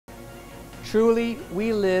Truly,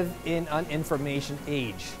 we live in an information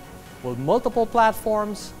age with multiple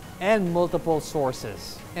platforms and multiple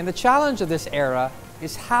sources. And the challenge of this era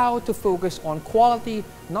is how to focus on quality,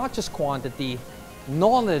 not just quantity,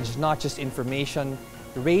 knowledge, not just information,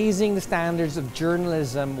 raising the standards of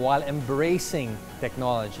journalism while embracing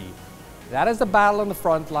technology. That is the battle on the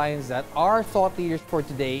front lines that our thought leader for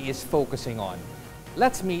today is focusing on.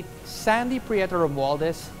 Let's meet Sandy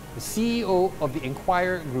Prieto-Romualdez, the CEO of the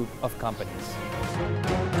Inquirer Group of Companies.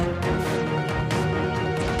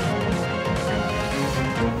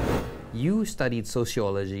 You studied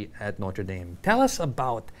sociology at Notre Dame. Tell us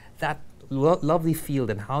about that lovely field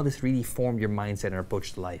and how this really formed your mindset and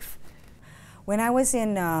approach to life. When I was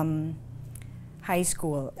in high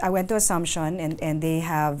school, I went to Assumption, and they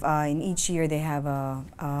have in each year they have a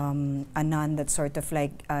nun that sort of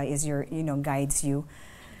like is your guides you,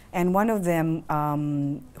 and one of them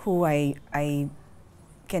who I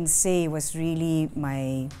can say was really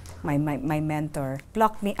my mentor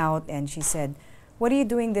plucked me out, and she said, "What are you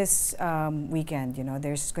doing this weekend?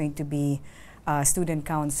 There's going to be a student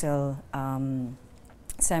council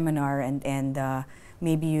seminar, and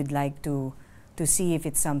maybe you'd like to see if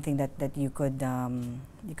it's something that you could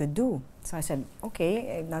do." So I said,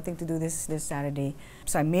 "Okay, I have nothing to do this Saturday."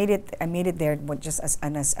 So I made it there, but just as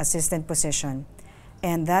an assistant position,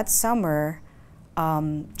 and that summer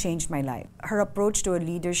changed my life. Her approach to a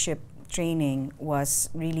leadership training was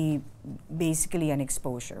really basically an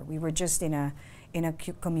exposure. We were just in a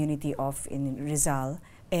community in Rizal,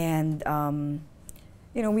 and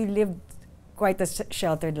we lived quite a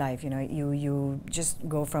sheltered life. You just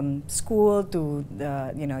go from school to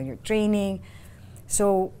your training.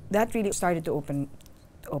 So that really started to open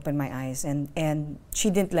my eyes, and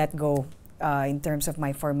she didn't let go in terms of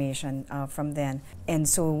my formation from then. And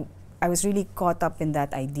so I was really caught up in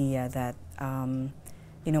that idea that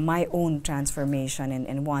my own transformation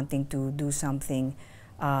and wanting to do something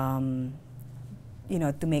to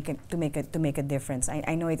make a difference.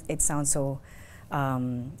 I know it sounds so at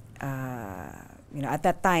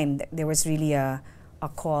that time there was really a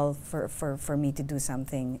call for me to do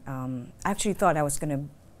something. I actually thought I was going to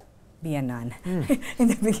be a nun in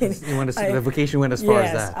the beginning. The vocation went as far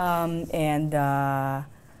as that.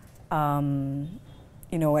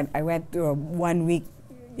 When I went to a 1 week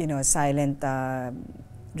silent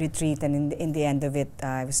retreat, and in the end of it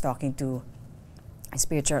I was talking to a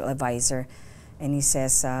spiritual advisor, and he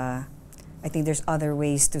says, "I think there's other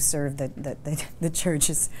ways to serve the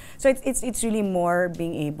churches." So it's really more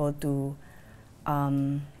being able to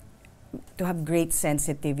have great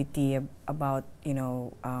sensitivity about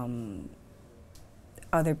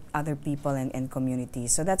other people and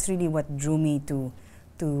communities. So that's really what drew me to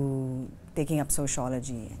taking up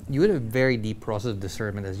sociology. You had a very deep process of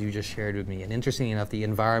discernment, as you just shared with me. And interestingly enough, the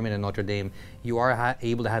environment in Notre Dame, you are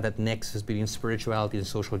able to have that nexus between spirituality and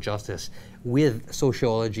social justice with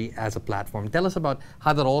sociology as a platform. Tell us about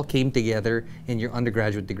how that all came together in your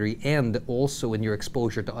undergraduate degree and also in your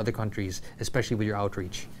exposure to other countries, especially with your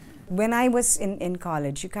outreach. When I was in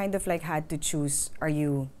college, you kind of like had to choose, are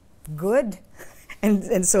you good?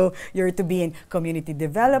 And so you're to be in community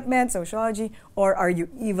development, sociology, or are you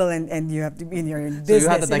evil and you have to be in your business? So you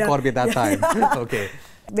had the dichotomy at that time. Okay.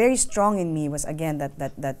 Very strong in me was again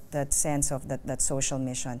that sense of that social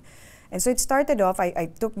mission. And so it started off, I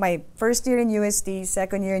took my first year in UST,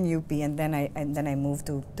 second year in UP, and then I moved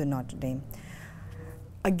to Notre Dame.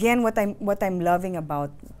 Again, what I'm loving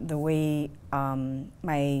about the way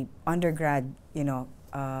my undergrad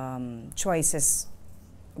choices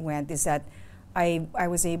went is that I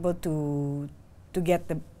was able to get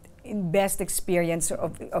the best experience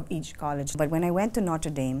of each college. But when I went to Notre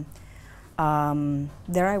Dame,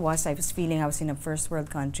 there I was feeling I was in a first world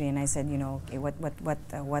country, and I said, okay, what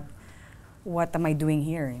am I doing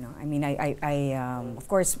here? I mean, I of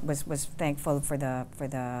course was thankful for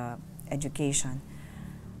the education,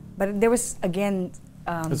 but there was again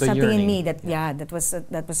something in me that was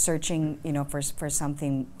searching for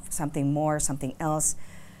something more, something else.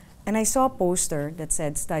 And I saw a poster that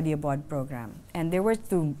said study abroad program, and there were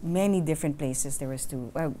to many different places. There was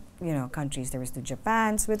to countries. There was to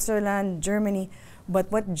Japan, Switzerland, Germany,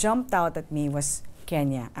 but what jumped out at me was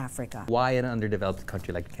Kenya, Africa. Why an underdeveloped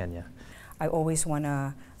country like Kenya? I always want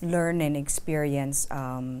to learn and experience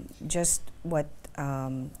just what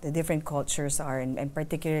the different cultures are, and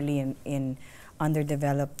particularly in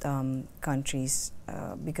underdeveloped countries,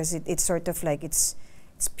 because it's sort of like it's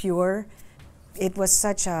pure. It was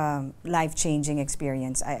such a life-changing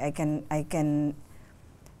experience. I can,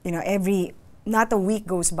 not a week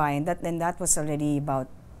goes by, and that was already about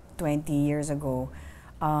 20 years ago,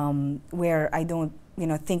 where I don't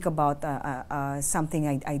think about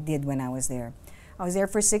something I did when I was there. I was there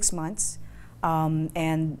for 6 months,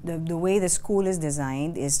 and the way the school is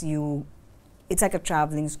designed is it's like a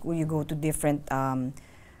traveling school. You go to different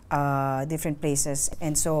places,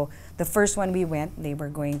 and so the first one we went, they were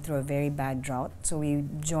going through a very bad drought, so we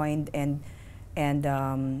joined and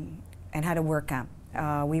had a work camp.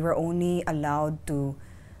 We were only allowed to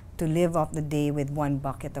live off the day with 1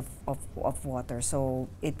 bucket of water, so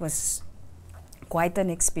it was quite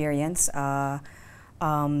an experience.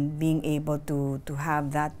 Being able to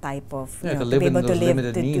have that type of to be able to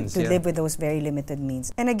live with those very limited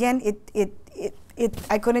means. And again,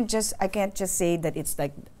 I can't just say that it's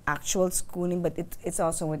like actual schooling, but it's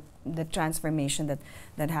also the transformation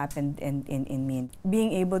that happened in me.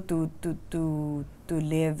 Being able to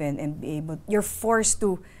live and be able, you're forced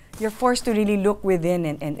to really look within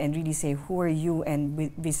and really say, who are you,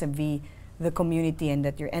 and vis-a-vis the community, and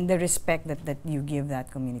the respect that you give that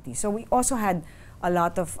community. So we also had a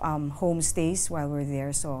lot of homestays while we were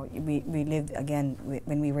there. So we lived again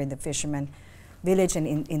when we were in the fisherman village and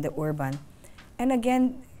in the urban, and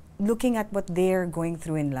again looking at what they're going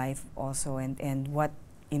through in life also, and what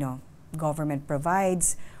government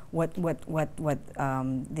provides, what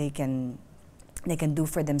they can do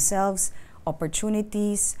for themselves,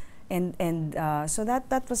 opportunities. And so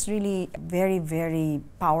that was really very, very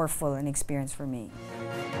powerful an experience for me.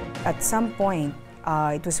 At some point,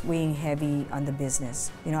 it was weighing heavy on the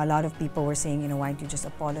business. A lot of people were saying, why don't you just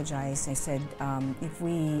apologize? I said, if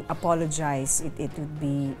we apologize, it would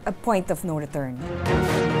be a point of no return.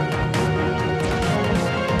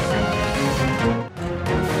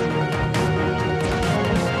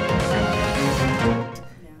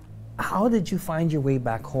 How did you find your way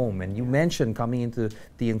back home? And you mentioned coming into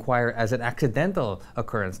the Inquirer as an accidental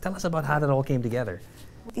occurrence. Tell us about how that all came together.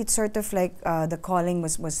 It's sort of like the calling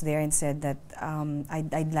was there, and said that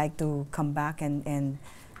I'd like to come back and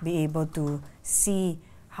be able to see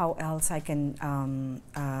how else I can,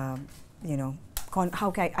 how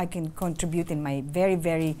I can contribute in my very,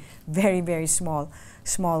 very, very, very small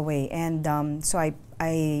way. And so I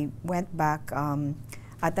went back.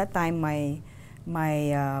 At that time, my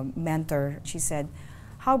mentor, she said,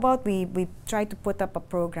 how about we try to put up a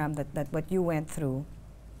program that what you went through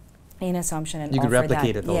in Assumption, and you could offer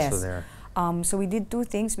replicate that. it also there. So we did 2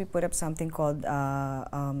 things. We put up something called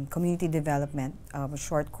community development, a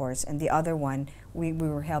short course, and the other one we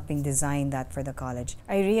were helping design that for the college.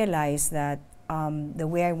 I realized that the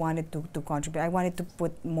way I wanted to contribute, I wanted to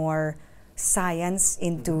put more science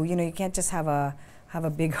into, you can't just have a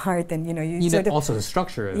big heart, and you need also the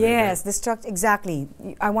structure. Yes, the structure, exactly.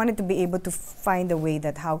 I wanted to be able to find a way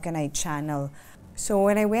that how can I channel. So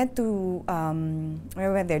when I went to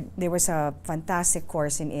there was a fantastic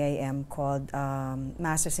course in AIM called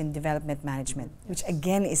Masters in Development Management, which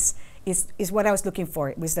again is what I was looking for.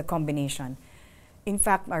 It was the combination. In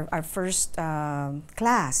fact, our first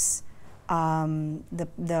class,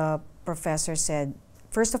 the professor said,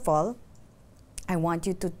 first of all, I want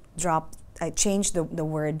you to change the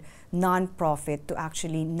word non-profit to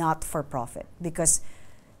actually not-for-profit, because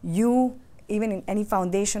even in any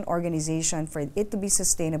foundation organization, for it to be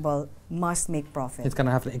sustainable, must make profit. It's going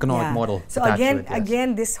to have an economic model. So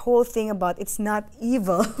again, this whole thing about it's not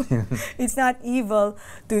evil. It's not evil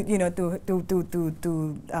to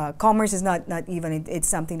commerce is not evil. It's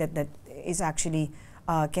something that is actually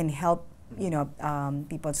can help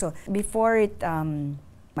people. So before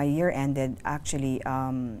my year ended, actually,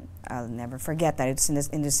 I'll never forget that. It's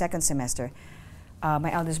in the second semester.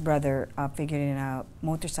 My eldest brother figured in a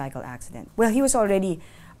motorcycle accident. Well, he was already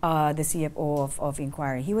the CFO of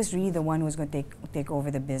Inquirer. He was really the one who was going to take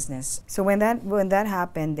over the business. So when that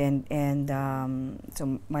happened, and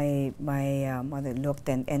so my mother looked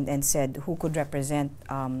and said, who could represent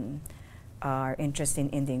our interest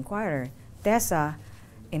in the Inquirer? Tessa,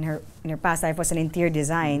 in her past life, was an interior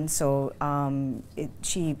design, so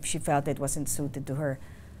she felt it wasn't suited to her.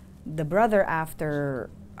 The brother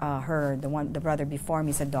after her, the brother before me,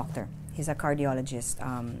 is a doctor. He's a cardiologist,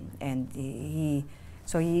 and he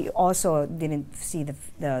also didn't see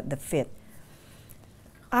the fit.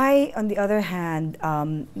 I, on the other hand,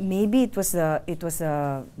 maybe it was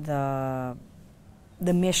the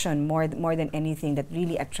mission more than anything that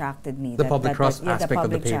really attracted me. The public trust aspect of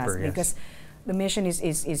the paper, yes. Because the mission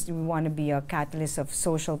is we want to be a catalyst of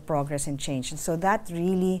social progress and change. And so that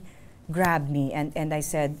really grabbed me, and I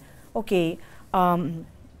said, okay,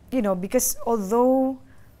 because although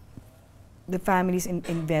the family's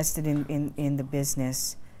invested in the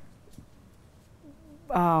business,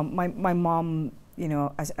 my mom,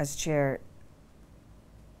 as chair,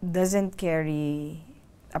 doesn't carry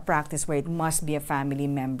a practice where it must be a family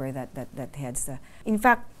member that heads the. In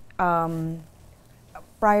fact,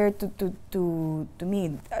 prior to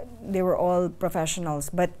me, they were all professionals,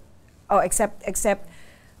 but except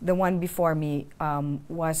the one before me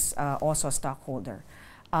was also a stockholder.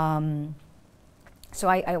 So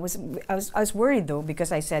I was worried though,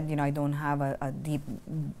 because I said, I don't have a deep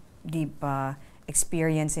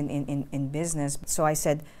experience in business. So I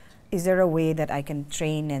said, is there a way that I can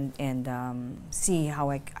train and see how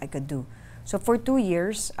I could do? So for 2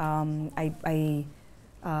 years, I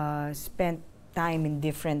spent time in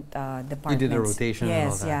different departments. You did a rotation. Yes,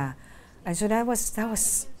 and all that. yeah, and so that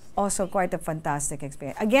was also quite a fantastic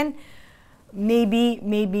experience. Again,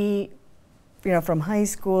 maybe from high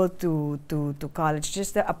school to college,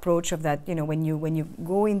 just the approach of that. When you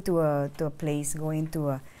go into a place,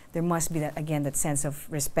 there must be that sense of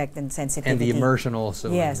respect and sensitivity. And the immersion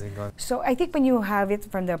also. Yes. So I think when you have it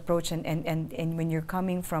from the approach and when you're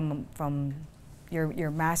coming from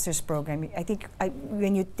your master's program, I think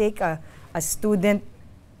when you take a student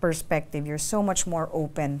perspective, you're so much more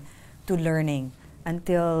open to learning.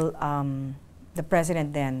 Until the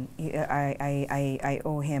president, then I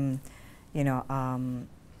owe him,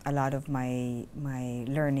 a lot of my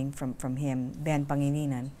learning from him. Ben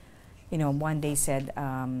Pangilinan, one day said,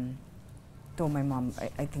 told my mom,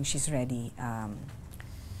 I think she's ready.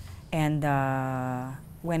 And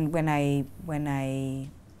when I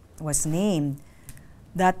was named,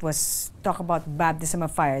 that was, talk about baptism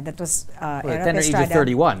of fire. That was tender age of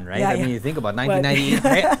 31, right? Yeah, I mean, you think about 1998,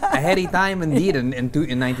 a heady time indeed, in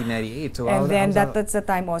 1998. So and then that's the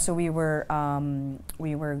time also we were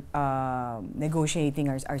negotiating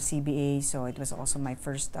our CBA. So it was also my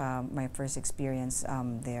first experience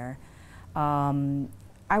there.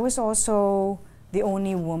 I was also the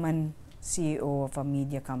only woman CEO of a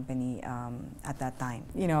media company at that time.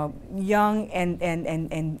 Young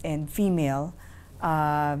and female.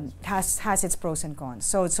 Has its pros and cons.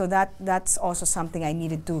 So that's also something I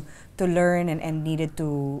needed to learn and needed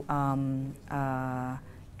to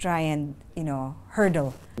try and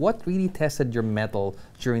hurdle. What really tested your mettle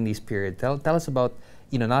during these periods? Tell us about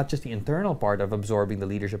not just the internal part of absorbing the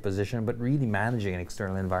leadership position, but really managing an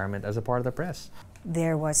external environment as a part of the press.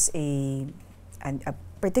 There was a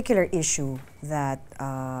particular issue that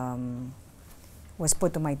was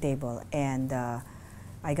put to my table, and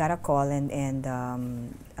I got a call and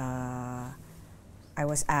I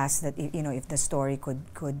was asked that if the story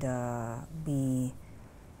could be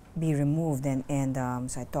removed, and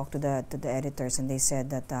so I talked to the editors, and they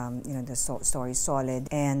said that the story is solid,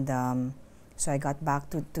 and so I got back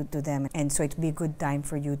to them, and so it'd be a good time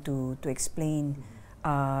for you to explain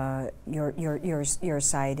your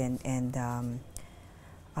side, and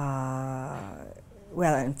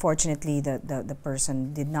well, unfortunately, the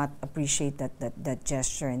person did not appreciate that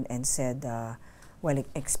gesture and said, well,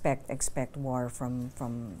 expect war from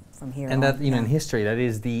here on. And that in history, that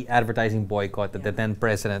is the advertising boycott that the then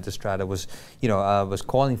President Estrada was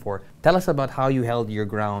calling for. Tell us about how you held your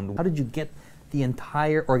ground. How did you get the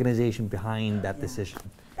entire organization behind that decision?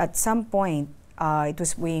 At some point, it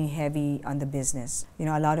was weighing heavy on the business.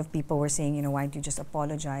 A lot of people were saying, why don't you just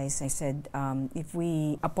apologize? I said, if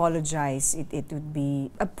we apologize, it would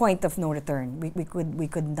be a point of no return. We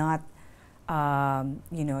could not,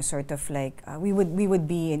 sort of like we would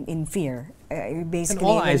be in fear. Basically, and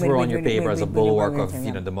all eyes were on your paper as a bulwark of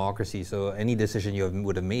democracy. So any decision you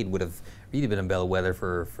would have made would have really been a bellwether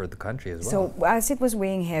for the country as well. So as it was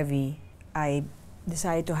weighing heavy, I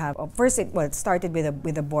decided to have first. It started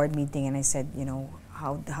with a board meeting, and I said,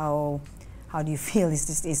 how do you feel?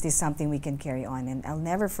 Is this something we can carry on? And I'll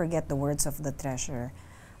never forget the words of the treasurer,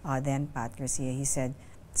 then Pat Garcia. He said,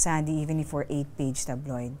 Sandy, even if we're 8-page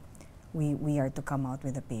tabloid, we are to come out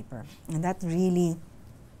with a paper. And that really,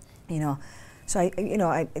 so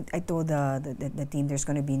I told the team, there's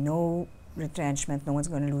going to be no retrenchment. No one's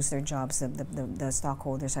going to lose their jobs. The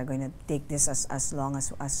stockholders are going to take this as long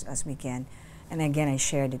as we can. And again, I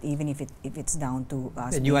shared it, even if it's down to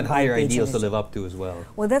us. And you had higher ideals to live up to as well.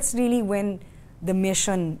 Well, that's really when the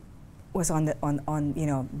mission was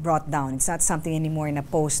brought down. It's not something anymore in a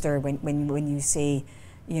poster when you say,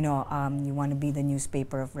 you want to be the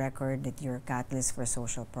newspaper of record, that you're a catalyst for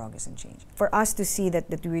social progress and change. For us to see that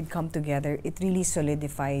we would come together, it really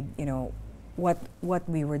solidified, what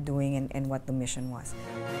we were doing and what the mission was.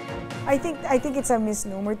 I think it's a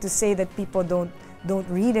misnomer to say that people don't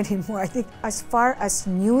read anymore. I think as far as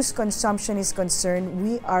news consumption is concerned,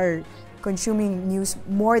 we are consuming news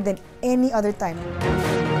more than any other time.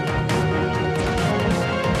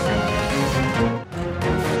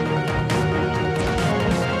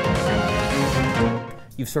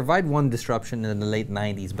 you've survived one disruption in the late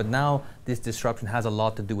 90s, but now this disruption has a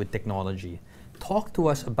lot to do with technology. Talk to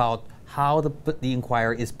us about how the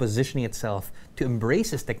Inquirer is positioning itself to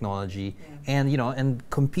embrace this technology and, and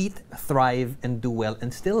compete, thrive, and do well,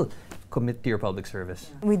 and still commit to your public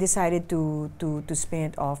service. We decided to spin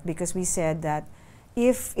it off because we said that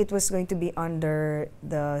if it was going to be under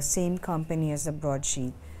the same company as the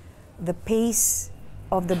broadsheet, the pace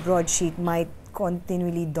of the broadsheet might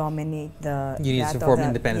continually dominate the. You need to form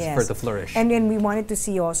independence for it to flourish. And then we wanted to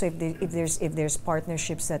see also if there's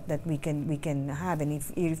partnerships that we can have. And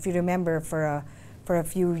if you remember, for a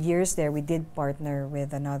few years there, we did partner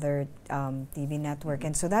with another TV network,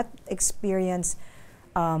 and so that experience,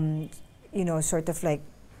 sort of like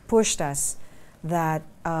pushed us that.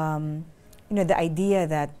 The idea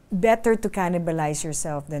that better to cannibalize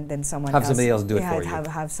yourself than someone else. Have somebody else do it for you.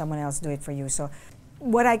 Have someone else do it for you. So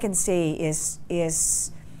what I can say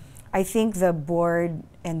is I think the board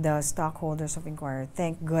and the stockholders of Inquirer,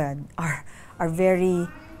 thank God, are very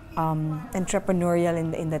entrepreneurial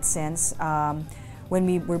in that sense. When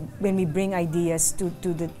we bring ideas to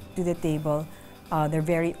the table, they're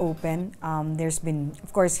very open. There's been,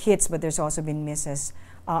 of course, hits, but there's also been misses.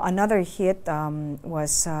 Another hit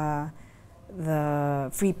was the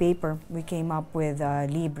free paper. We came up with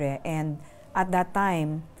Libre, and at that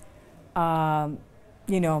time,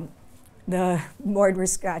 the board were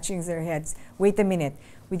scratching their heads. Wait a minute,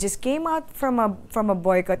 we just came out from a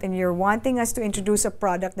boycott, and you're wanting us to introduce a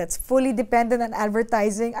product that's fully dependent on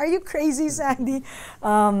advertising? Are you crazy, Sandy?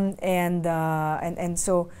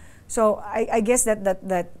 So I guess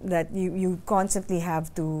that you constantly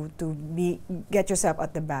have to get yourself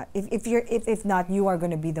at the bat. If not, you are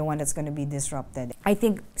going to be the one that's going to be disrupted. I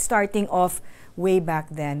think starting off way back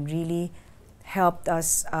then really helped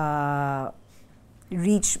us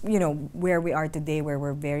reach where we are today, where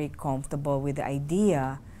we're very comfortable with the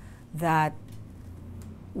idea that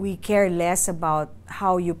we care less about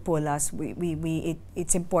how you pull us.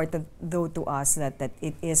 It's important though to us that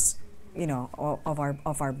it is of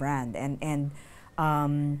our brand,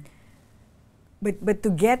 but to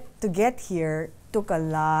get here took a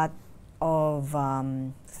lot of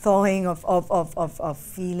thawing of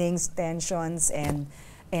feelings, tensions,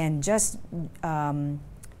 and just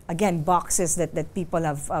again boxes that people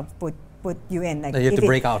have put you in. Like that you have to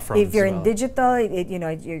break out from. If you're in digital,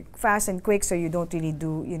 you're fast and quick, so you don't really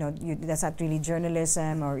do that's not really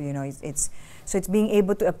journalism, or it's being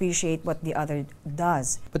able to appreciate what the other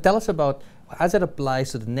does. But tell us about, as it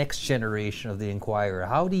applies to the next generation of the Inquirer,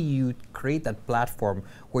 how do you create that platform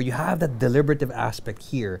where you have that deliberative aspect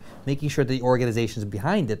here, making sure the organization is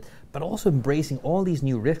behind it, but also embracing all these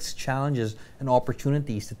new risks, challenges, and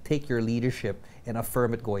opportunities to take your leadership and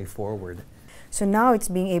affirm it going forward? So now it's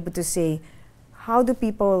being able to say, how do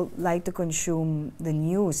people like to consume the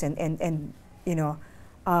news? And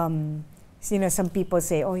some people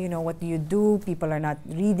say, what do you do? People are not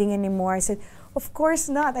reading anymore. I said, of course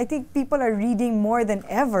not. I think people are reading more than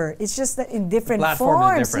ever. It's just that in different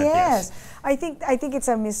forms. Is different, yes. I think it's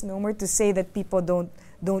a misnomer to say that people don't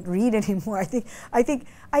read anymore. I think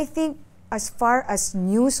as far as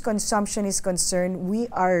news consumption is concerned, we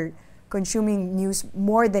are consuming news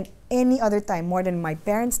more than any other time, more than my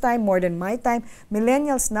parents' time, more than my time.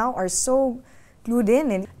 Millennials now are so clued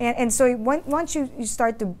in, and so once you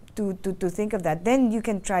start to think of that, then you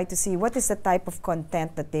can try to see what is the type of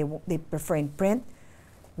content that they prefer in print,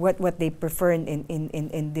 what they prefer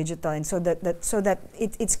in digital, and so that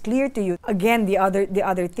it's clear to you. Again, the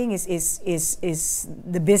other thing is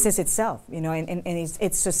the business itself, and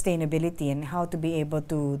it's sustainability, and how to be able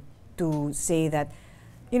to say that,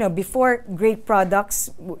 before great products,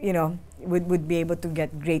 would be able to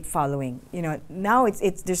get great following. Now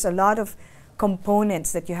there's a lot of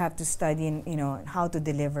components that you have to study and how to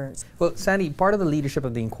deliver. Well, Sandy, part of the leadership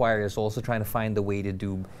of the Inquirer is also trying to find a way to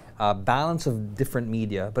do balance of different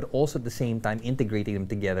media, but also at the same time integrating them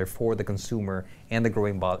together for the consumer and the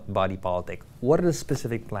growing body politic. What are the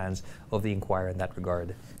specific plans of the Inquirer in that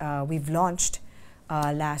regard? We've launched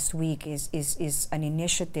last week is an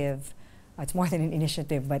initiative. It's more than an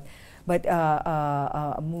initiative, but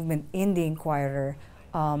a movement in the Inquirer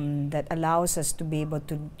that allows us to be able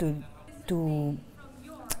to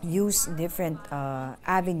use different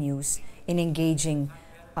avenues in engaging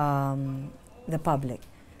the public,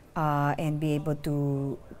 and be able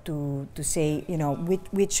to say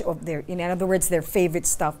which of their, in other words, their favorite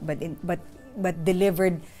stuff, but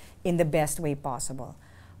delivered in the best way possible.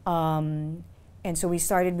 And so we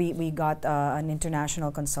got an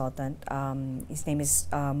international consultant. His name is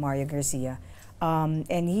Mario Garcia,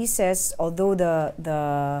 and he says, although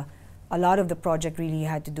a lot of the project really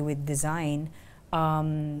had to do with design,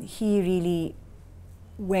 he really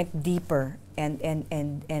went deeper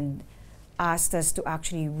and asked us to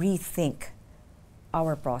actually rethink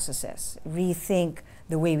our processes, rethink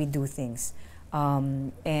the way we do things.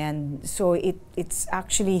 And so it's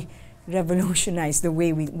actually revolutionized the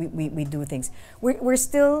way we do things. We're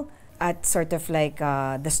still at sort of like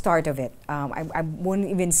the start of it. I wouldn't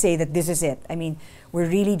even say that this is it. I mean, we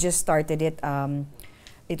really just started it.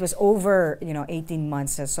 It was over 18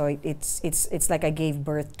 months, so it's like I gave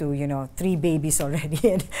birth to 3 babies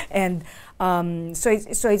already, and so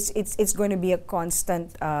it's going to be a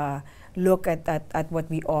constant look at what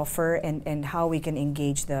we offer and how we can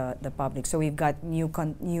engage the public. So we've got new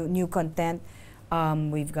content,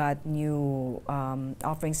 we've got new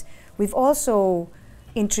offerings. We've also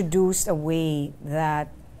introduced a way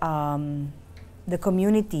that the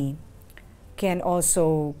community can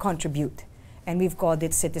also contribute, and we've called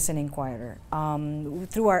it Citizen Inquirer.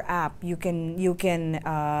 Through our app, you can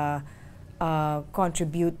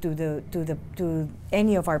contribute to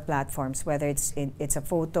any of our platforms, whether it's a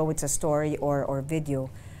photo, it's a story, or video,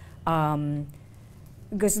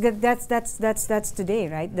 because that's today,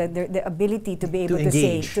 right? The ability to be able to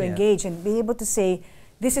engage, say, engage, and be able to say,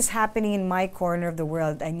 this is happening in my corner of the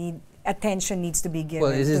world. Attention needs to be given.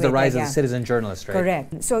 Well, this is the rise of the citizen journalist, right?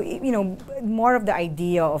 Correct. So more of the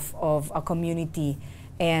idea of a community,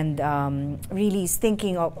 and really is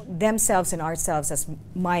thinking of themselves and ourselves as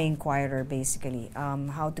my inquirer, basically.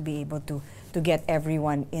 How to be able to get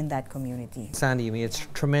everyone in that community. Sandy, I mean, it's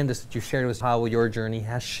tremendous that you shared with us how your journey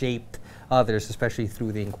has shaped others, especially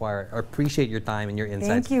through the Inquirer. I appreciate your time and your insights.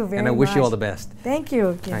 Thank you very much. And I wish you all the best. Thank you.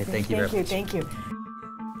 All right, thank you very much. Thank you.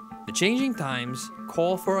 The changing times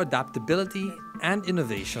call for adaptability and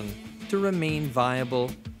innovation to remain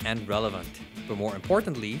viable and relevant. But more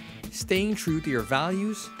importantly, staying true to your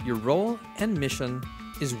values, your role, and mission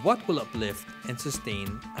is what will uplift and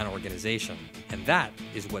sustain an organization. And that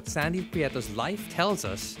is what Sandy Prieto's life tells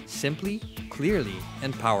us simply, clearly,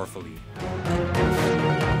 and powerfully.